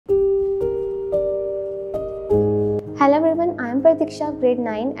I'm Partiksha, grade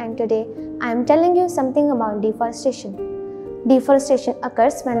 9, and today I am telling you something about deforestation. Deforestation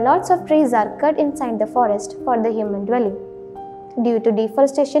occurs when lots of trees are cut inside the forest for the human dwelling. Due to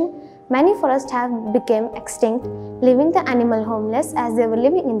deforestation, many forests have become extinct, leaving the animal homeless as they were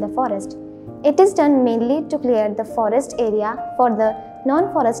living in the forest. It is done mainly to clear the forest area for the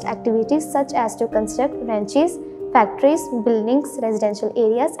non-forest activities such as to construct ranches, factories, buildings, residential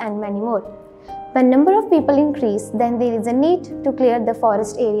areas, and many more. When number of people increase, then there is a need to clear the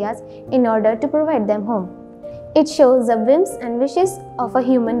forest areas in order to provide them home. It shows the whims and wishes of a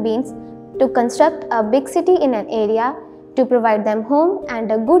human beings to construct a big city in an area to provide them home and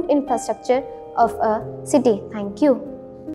a good infrastructure of a city. Thank you.